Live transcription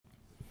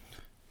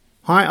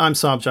Hi, I'm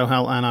Saab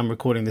Johal and I'm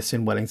recording this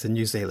in Wellington,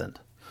 New Zealand.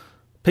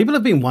 People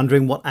have been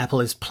wondering what Apple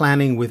is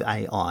planning with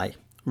AI.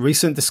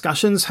 Recent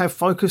discussions have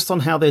focused on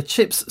how their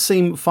chips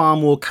seem far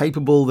more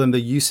capable than the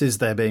uses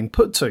they're being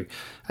put to,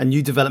 and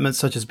new developments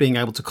such as being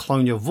able to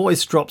clone your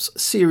voice drops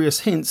serious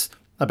hints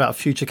about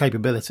future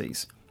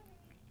capabilities.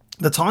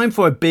 The time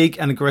for a big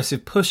and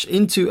aggressive push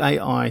into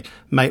AI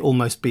may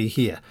almost be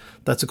here.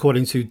 That's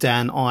according to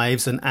Dan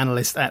Ives, an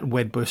analyst at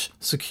Wedbush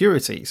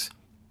Securities.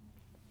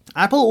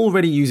 Apple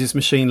already uses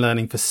machine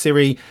learning for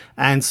Siri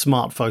and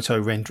smart photo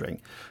rendering.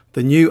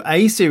 The new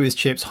A-series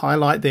chips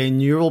highlight their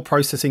neural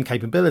processing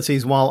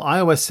capabilities, while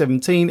iOS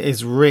 17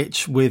 is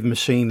rich with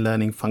machine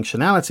learning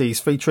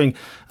functionalities featuring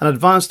an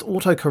advanced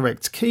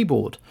autocorrect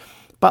keyboard.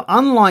 But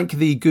unlike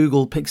the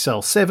Google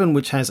Pixel 7,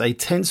 which has a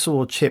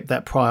Tensor chip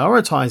that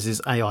prioritizes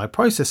AI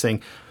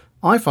processing,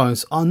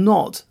 iPhones are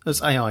not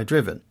as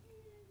AI-driven.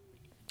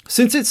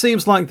 Since it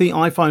seems like the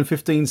iPhone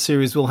 15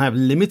 series will have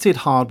limited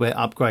hardware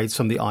upgrades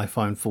from the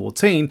iPhone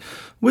 14,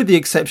 with the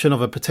exception of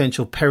a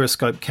potential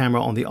periscope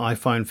camera on the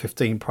iPhone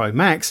 15 Pro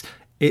Max,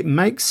 it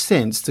makes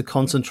sense to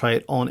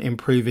concentrate on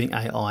improving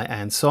AI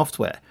and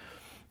software.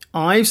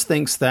 Ives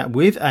thinks that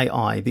with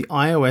AI, the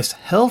iOS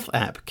Health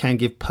app can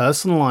give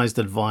personalized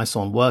advice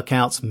on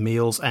workouts,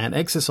 meals, and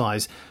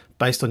exercise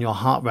based on your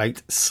heart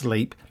rate,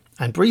 sleep,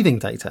 and breathing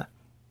data.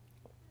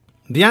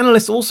 The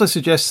analyst also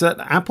suggests that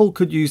Apple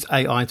could use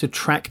AI to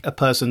track a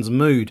person's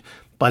mood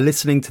by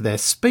listening to their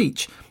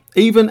speech,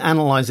 even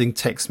analysing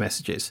text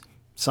messages.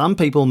 Some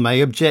people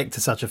may object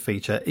to such a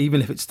feature,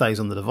 even if it stays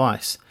on the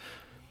device.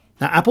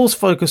 Now, Apple's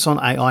focus on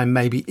AI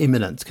may be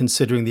imminent,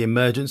 considering the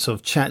emergence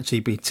of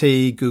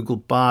ChatGPT, Google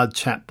Bard,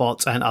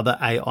 chatbots, and other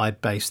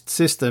AI-based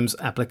systems,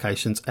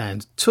 applications,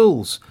 and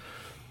tools.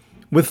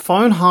 With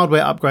phone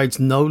hardware upgrades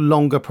no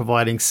longer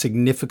providing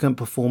significant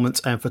performance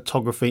and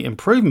photography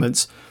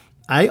improvements,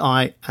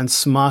 AI and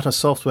smarter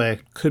software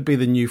could be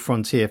the new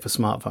frontier for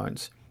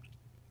smartphones.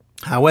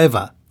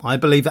 However, I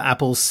believe that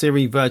Apple's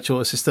Siri virtual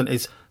assistant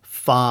is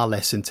far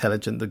less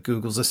intelligent than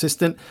Google's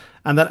assistant,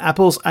 and that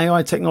Apple's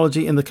AI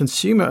technology in the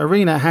consumer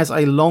arena has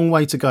a long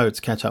way to go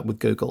to catch up with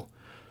Google.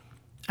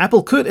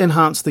 Apple could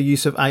enhance the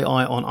use of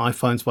AI on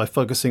iPhones by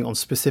focusing on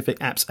specific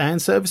apps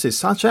and services,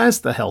 such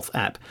as the Health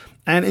app,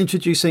 and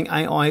introducing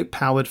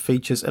AI-powered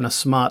features in a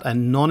smart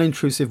and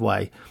non-intrusive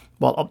way,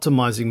 while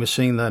optimizing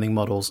machine learning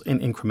models in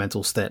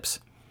incremental steps.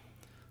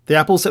 The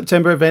Apple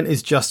September event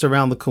is just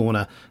around the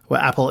corner, where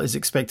Apple is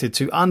expected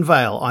to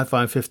unveil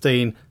iPhone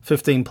 15,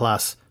 15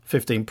 Plus,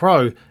 15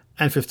 Pro,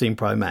 and 15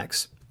 Pro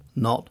Max.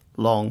 Not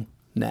long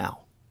now.